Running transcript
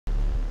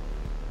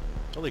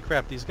Holy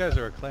crap, these guys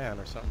are a clan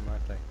or something,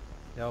 aren't they?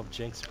 They all have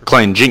Jinx.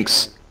 Clan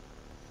Jinx.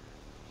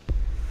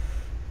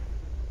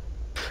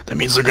 That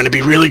means they're gonna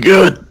be really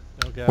good.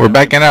 Oh, God. We're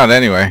backing out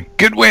anyway.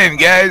 Good win,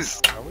 guys!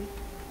 Are we?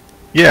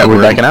 Yeah,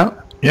 we're backing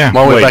out? Yeah.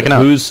 Why are we Wait, backing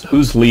out?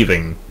 who's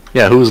leaving?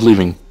 Yeah, who's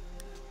leaving?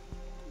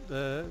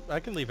 I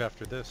can leave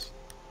after this.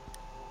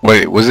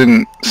 Wait,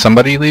 wasn't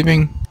somebody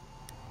leaving?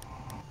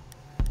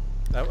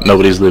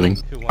 Nobody's leaving.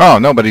 Who won? Oh,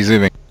 nobody's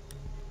leaving.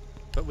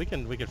 But we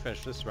can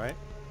finish this, right?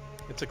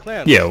 It's a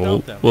clan. Yeah,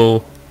 let's dump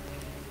them.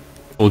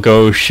 we'll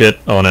go shit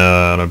on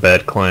a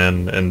bad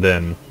clan, and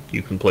then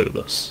you can play with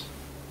us.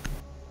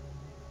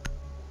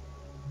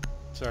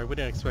 Sorry, we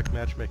didn't expect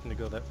matchmaking to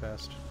go that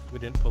fast. We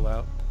didn't pull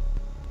out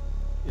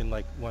in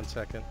like 1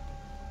 second.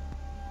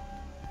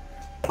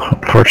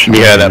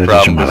 Unfortunately, you had that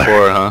problem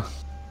before, huh?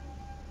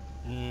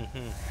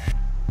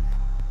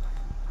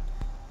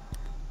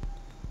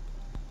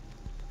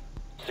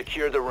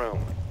 Secure the room.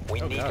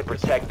 We Oh, need God, to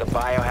protect the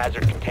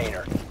biohazard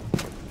container.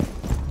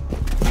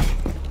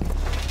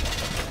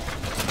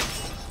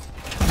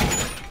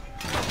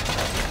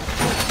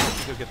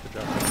 Go get the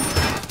drop.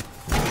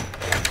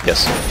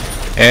 Yes.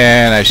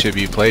 And I should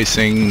be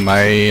placing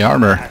my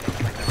armor.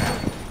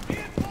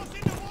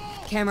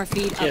 Camera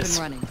feed up and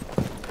running.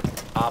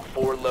 Op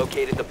 4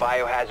 located the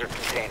biohazard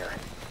container.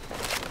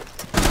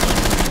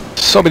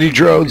 So many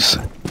drones.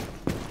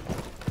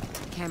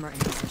 Camera in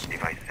position.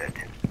 Device set.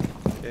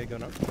 Okay, go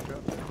up.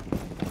 Drop.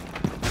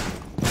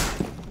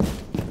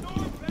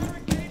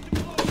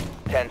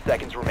 10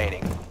 seconds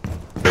remaining.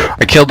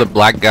 I killed a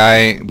black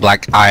guy,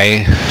 black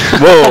eye.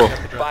 Whoa!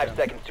 5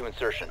 seconds to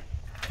insertion.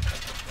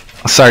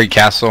 Sorry,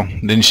 Castle.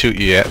 Didn't shoot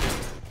you yet. Op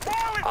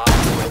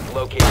 4 has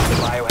located the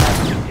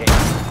biohazard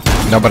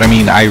container. No, but I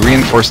mean, I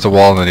reinforced the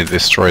wall and it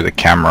destroyed the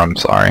camera. I'm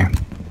sorry.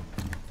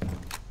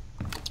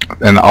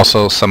 And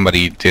also,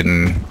 somebody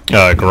didn't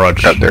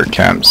Garage. cut their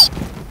cams.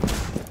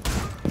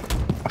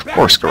 Of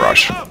course,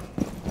 garage.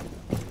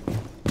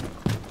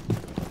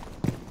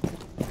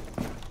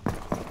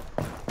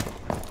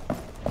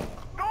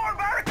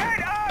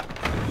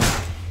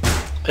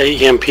 They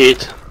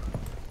EMP'd.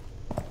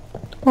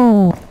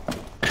 Oh.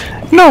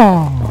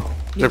 No.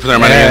 They're for their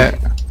money.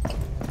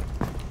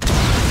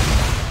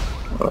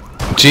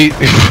 Gee.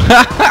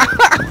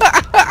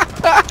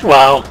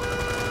 Wow.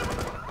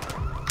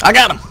 I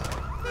got him!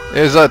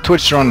 There's a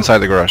Twitch drone inside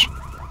the garage.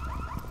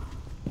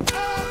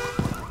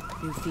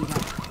 New feed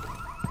up.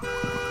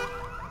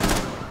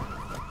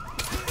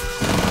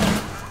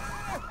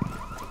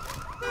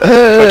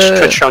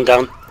 Twitch drone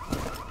down.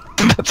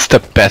 That's the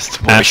best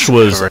voice Ash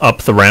was ever. up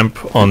the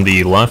ramp on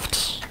the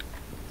left.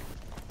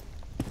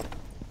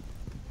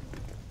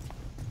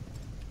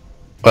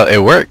 Well, it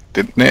worked,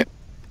 didn't it?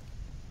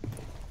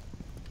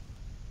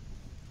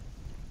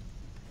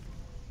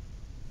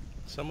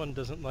 Someone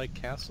doesn't like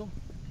Castle?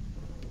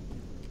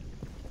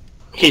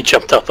 He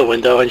jumped out the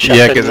window and shot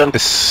Yeah, into because them.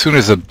 as soon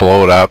as it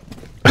blowed up,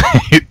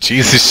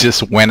 Jesus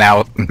just went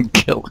out and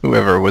killed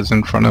whoever was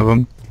in front of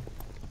him.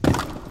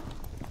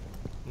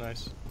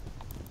 Nice.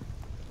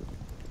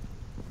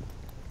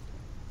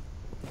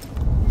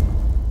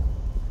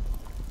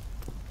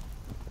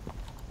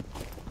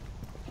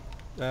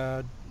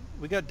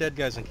 We got dead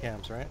guys in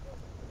cams, right?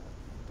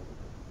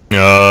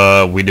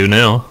 We do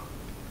now.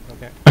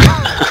 Okay.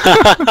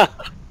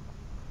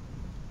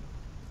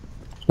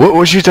 What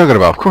was you talking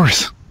about? Of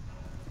course.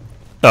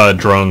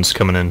 Drones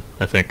coming in,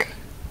 I think.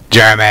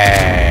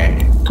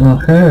 Jeremy! Oh,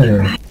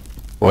 hey.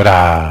 What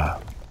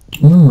up?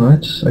 Oh,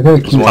 I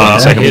gotta keep one on the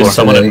second floor. Is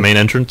someone at main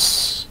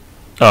entrance.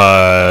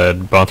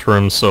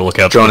 Bathroom, so look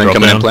out for Drone the in, drop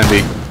coming in, down.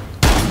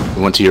 plan B.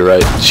 We went to your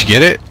right. Did you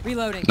get it?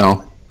 Reloading.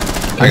 No.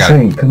 I got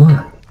it. Come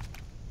on.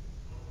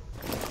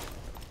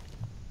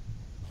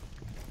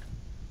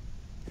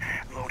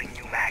 Loading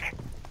new mag.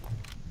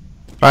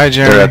 Bye, They're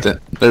Jeremy. at the.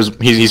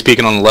 He's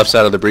peeking on the left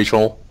side of the breach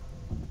hole.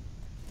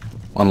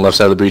 On the left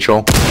side of the breach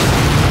hole.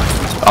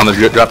 On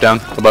the drop down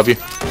above you.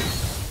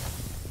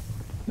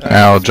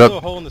 I'll There's drop. a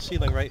little hole in the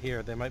ceiling right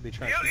here. They might be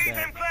trying to shoot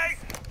down.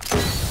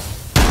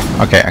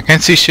 Okay, I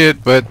can't see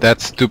shit, but that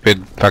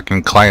stupid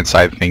fucking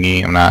client-side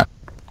thingy, I'm not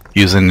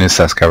using this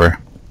as cover.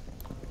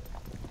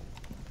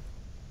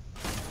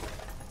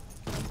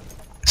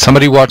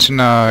 Somebody watching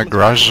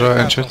garage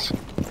entrance?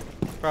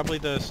 Probably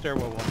the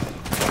stairwell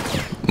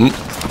one.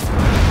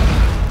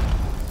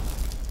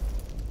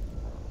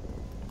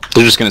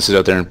 They're just gonna sit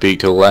out there and peek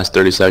till the last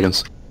 30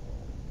 seconds.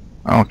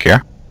 I don't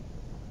care.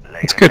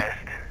 It's good.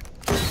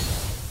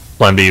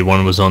 Plan B,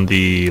 one was on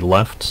the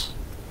left.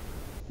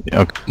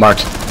 Yeah, okay.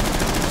 Marked.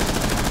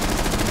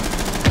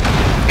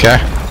 Okay.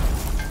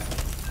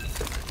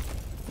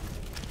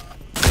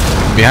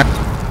 Behind.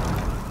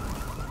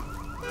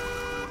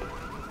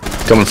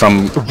 Coming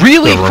from.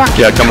 Really? Server. Fucking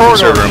Yeah, coming from corridor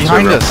server room,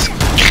 behind server us.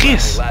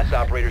 Jeez. Last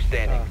operator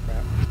standing. Oh,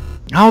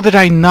 crap. How did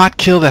I not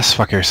kill this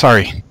fucker?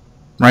 Sorry.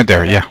 Right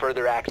there, yeah.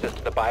 Further access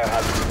to the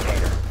biohazard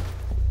container.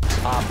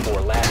 Op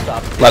 4, last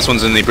op. Last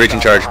one's in the breaching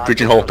charge.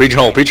 Breaching hole. Breaching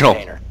hole. Breaching hole.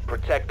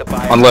 Protect the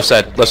biohazard. On the left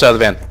side of the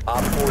van.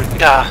 Op 4 is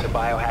securing Ah. the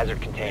biohazard Damn,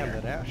 container.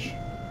 that Ash.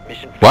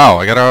 Mission Wow,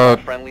 I got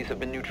a... friendlies have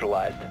been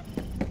neutralized.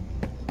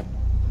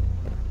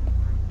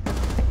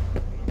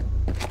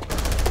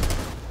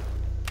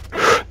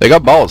 They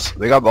got balls.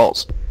 They got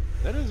balls.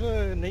 That is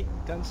a neat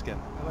gun skin.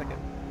 I like it.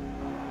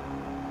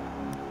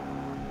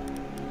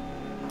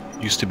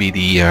 Used to be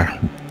the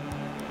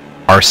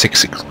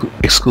R6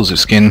 exclusive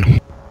skin.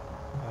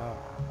 Oh,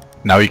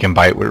 Now you can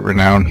buy it with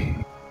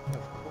Renown.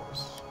 of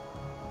course.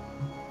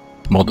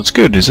 Well, that's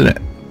good, isn't it?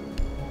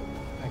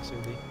 Thanks,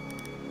 Ubi.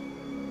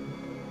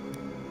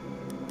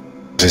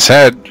 As I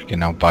said, you can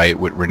now buy it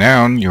with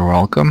Renown. You're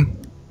welcome.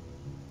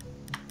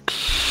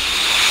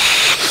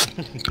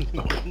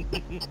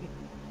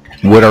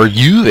 What are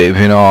you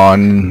living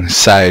on?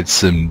 Side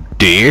some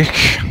dick?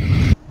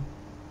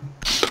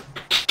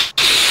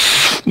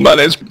 My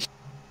name's...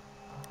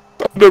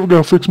 I'm never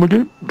gonna fix my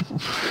game.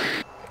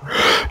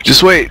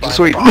 Just wait, just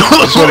wait.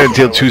 Just wait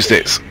until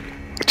Tuesdays.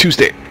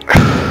 Tuesday.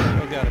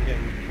 Oh god, I'm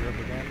getting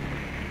rubber band.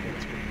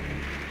 That's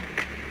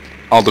good.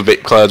 All the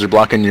vape clouds are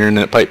blocking your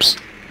internet pipes.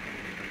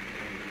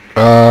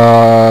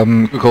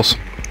 Cubicles.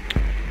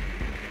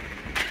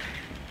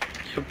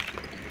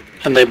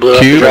 And they blew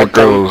up the drop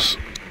down. Cubicles.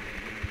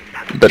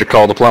 Better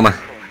call the plumber.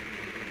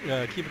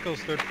 Cubicles,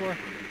 3rd floor.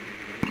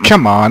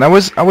 Come on, I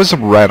was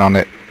right on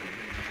it.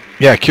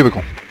 Yeah,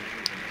 cubicle.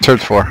 3rd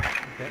floor. Okay.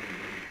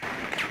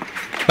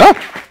 Ah!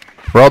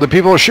 Where all the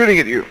people are shooting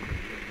at you.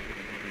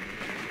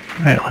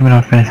 Alright, let me know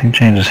if anything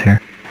changes here.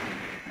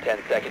 10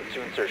 seconds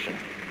to insertion.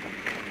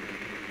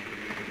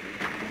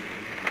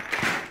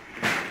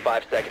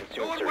 5 seconds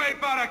to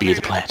insertion. Be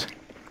the plant.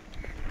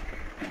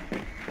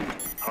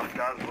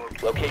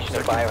 Location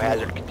of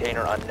biohazard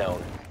container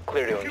unknown.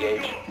 Clear to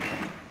engage.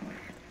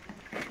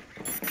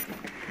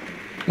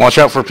 Watch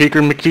out for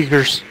peeker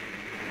McKeekers.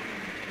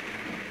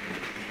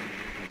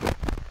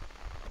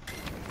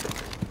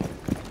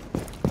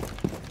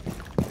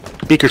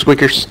 Peeker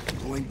squeakers.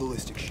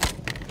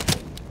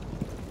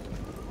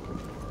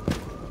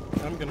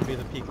 I'm gonna be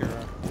the peeker.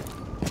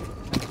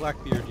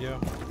 Blackbeard, yo.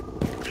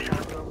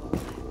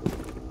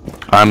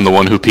 I'm the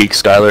one who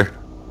peeks, Skylar.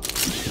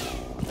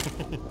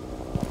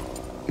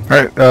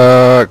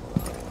 Alright,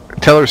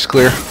 teller's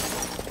clear.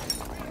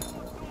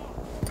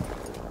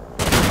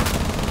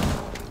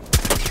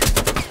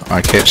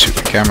 I can't shoot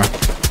the camera.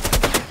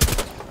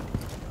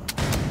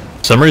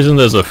 For some reason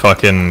there's a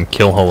fucking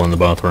kill hole in the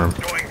bathroom.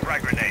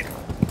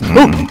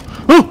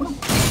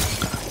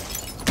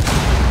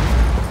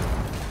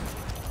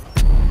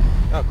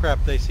 Oh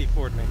crap, they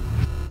C4'd me.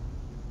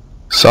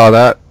 Saw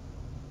that.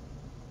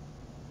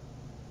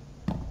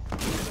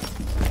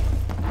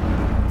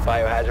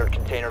 Biohazard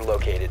container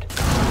located.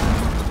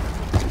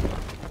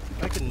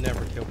 I can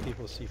never kill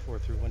people with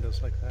C4 through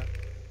windows like that.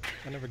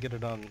 I never get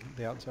it on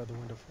the outside of the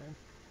window frame.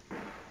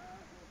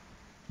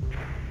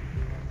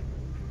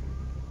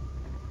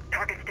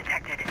 Targets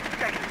detected.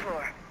 2nd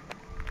floor.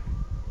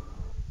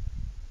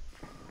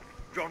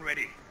 Drone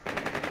ready.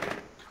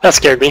 That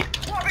scared me.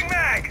 Swapping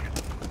mag!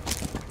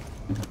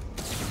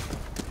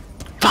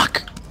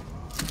 Fuck.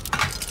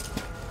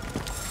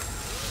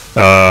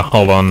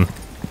 Hold on.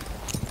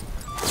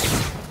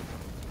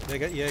 They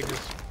got Jaegers.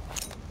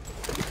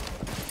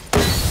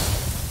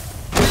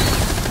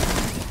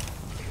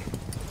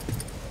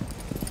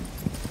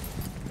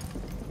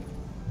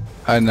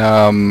 And,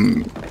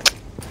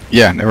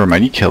 yeah, never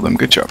mind, you killed him,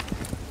 good job.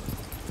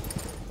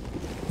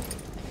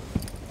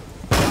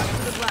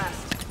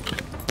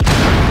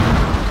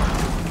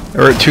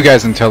 There were 2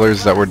 guys in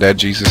tellers that were dead,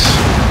 Jesus.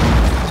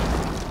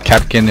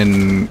 Capkin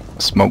and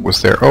Smoke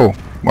was there. Oh,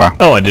 wow.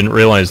 Oh, I didn't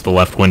realize the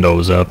left window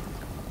was up.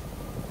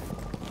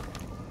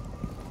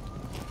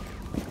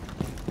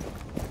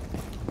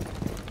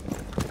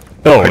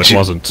 Oh, it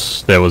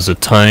wasn't. There was a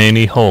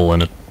tiny hole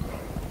in it.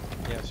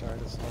 Yeah, sorry,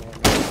 that's the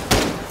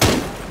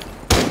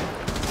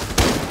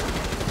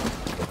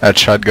one. That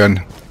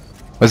shotgun.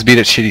 Let's beat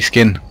that shitty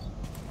skin.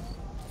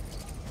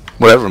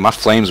 Whatever, my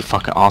flames are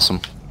fucking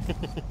awesome.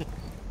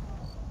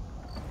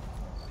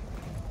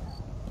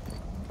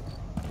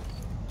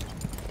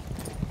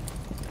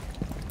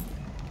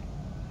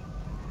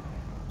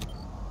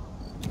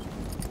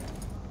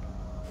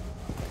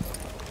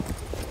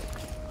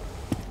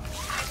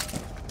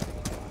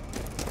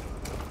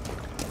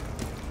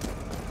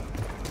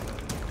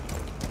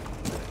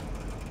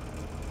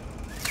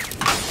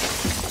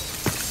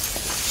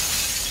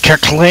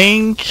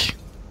 Clink!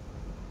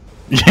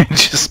 Yeah,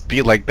 just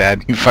be like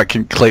that, you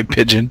fucking clay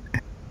pigeon.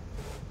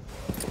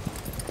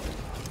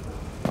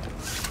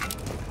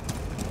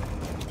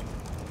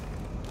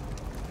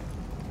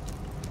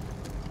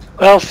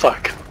 Well,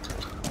 fuck.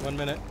 1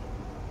 minute.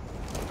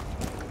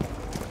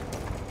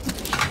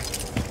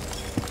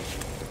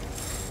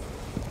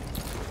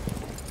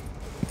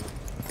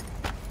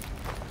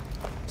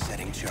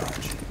 Setting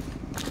charge.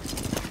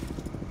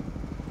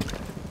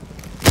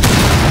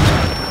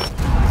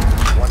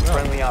 One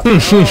friendly Oh,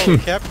 operator.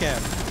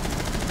 Capcan.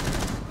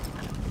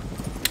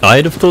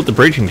 I'd have thought the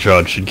breaching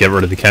charge should get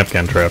rid of the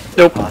Capcan trap.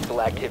 Nope.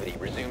 Hostile activity.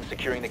 Resume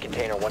securing the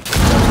container once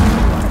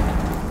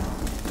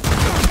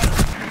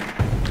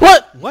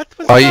What? What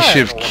was Oh, that? you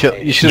should have killed.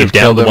 You should You have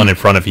downed killed the him. one in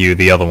front of you,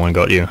 the other one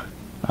got you.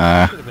 Should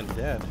have been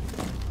dead.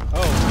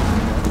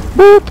 Oh.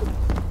 Boop.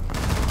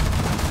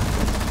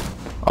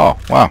 Oh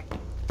wow.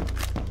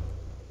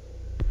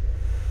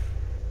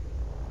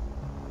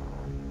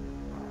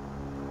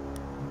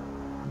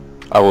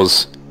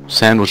 was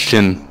sandwiched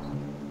in.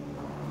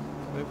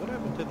 Wait, what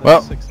happened to the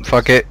Well, 6th?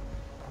 fuck it.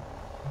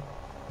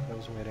 I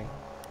was waiting.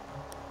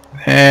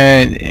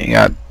 And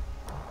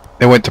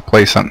they went to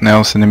play something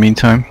else in the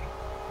meantime.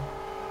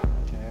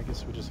 Okay, I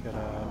guess we just gotta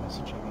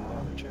message him on the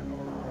other channel.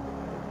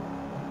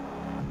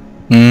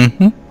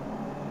 Mm-hmm.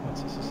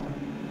 Once this is done.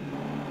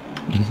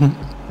 Mm-hmm.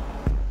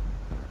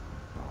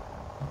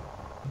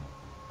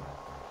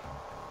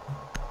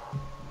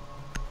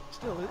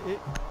 Still,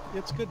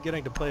 it's good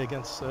getting to play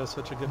against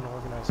such a good and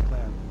organized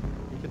clan.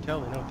 You can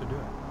tell they know what they're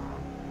doing.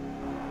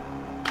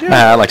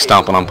 I like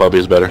stomping on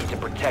puppies better. To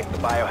protect the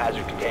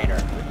biohazard container.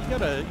 You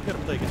gotta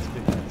play against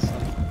big guys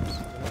sometimes,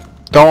 you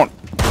know?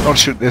 Don't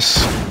shoot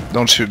this.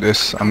 Don't shoot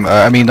this.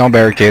 I mean, don't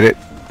barricade it.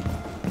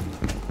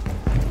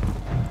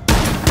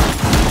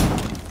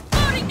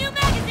 Loading new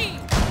magazine.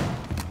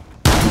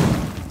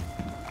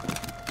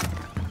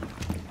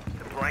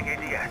 Deploying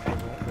ADS.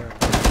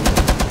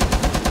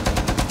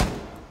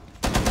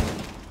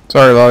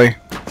 Sorry, Lolly.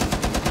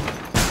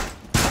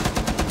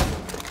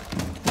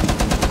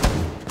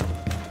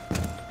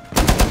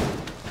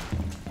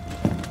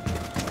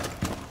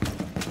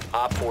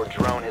 Op 4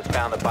 drone has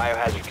found the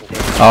biohazard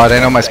container. Oh, they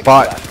know my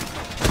spot.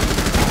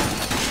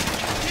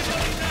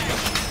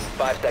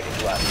 5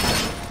 seconds left.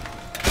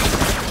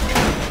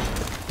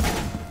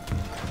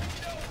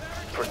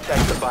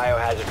 Protect the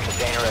biohazard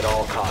container at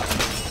all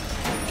costs.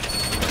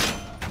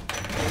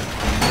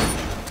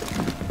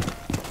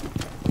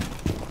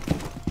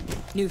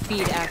 New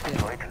feed active.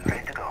 Deployed and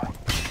ready to go.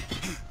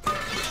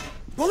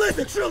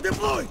 Ballistic shield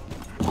deployed!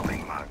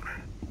 Deploying marks.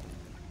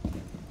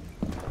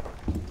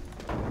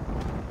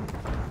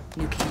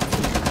 New camera.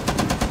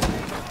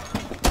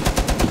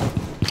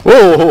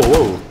 Whoa, whoa,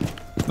 whoa.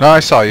 No, I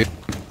saw you.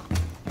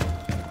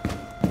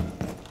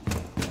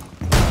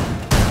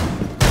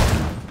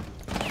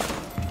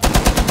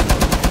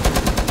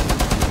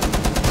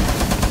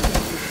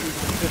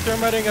 They're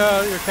thermiting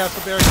your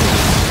castle barricade.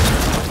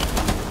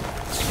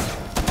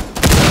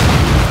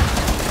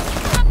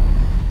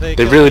 They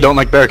killed really me. don't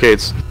like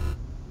barricades.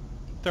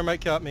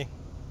 Thermite caught me.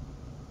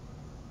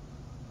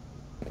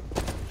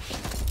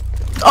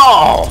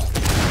 Oh!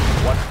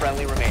 One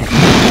friendly remaining.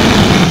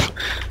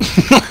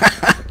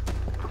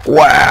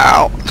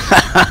 Wow!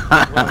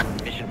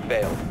 Mission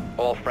failed.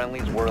 All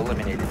friendlies were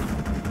eliminated.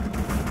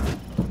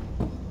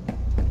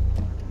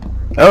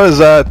 That was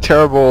a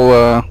terrible.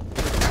 Whoa,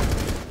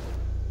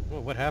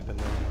 what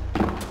happened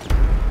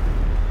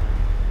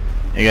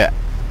We there?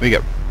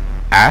 got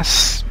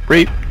ass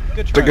rape.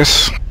 Good I try.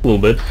 guess. A little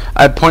bit.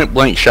 I point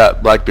blank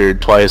shot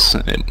Blackbeard twice,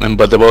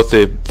 but both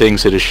the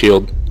things hit his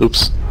shield.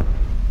 Oops.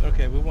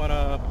 Okay, we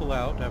wanna pull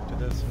out after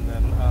this, and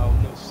then I'll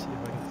go see if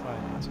I can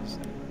find what's his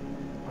name.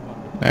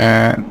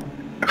 And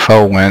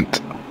Foe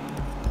went.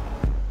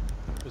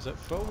 Was that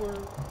Foe or...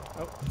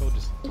 Oh, Foe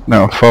just...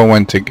 No, Foe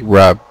went to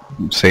grab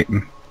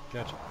Satan.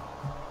 Gotcha.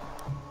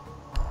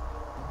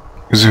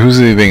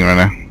 Who's leaving right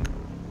now?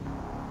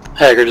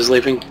 Haggard is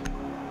leaving.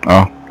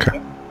 Oh,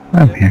 okay.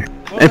 I'm here.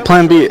 Well, Hey, that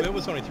Plan was B. short. It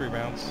was only 3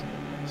 rounds.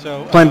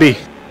 So, Plan B.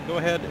 Go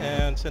ahead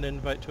and send an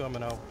invite to him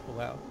and I'll pull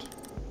out.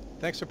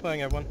 Thanks for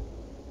playing, everyone.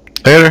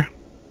 Later.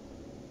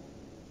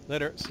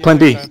 Later. See you Plan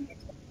next B. time.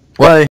 Why?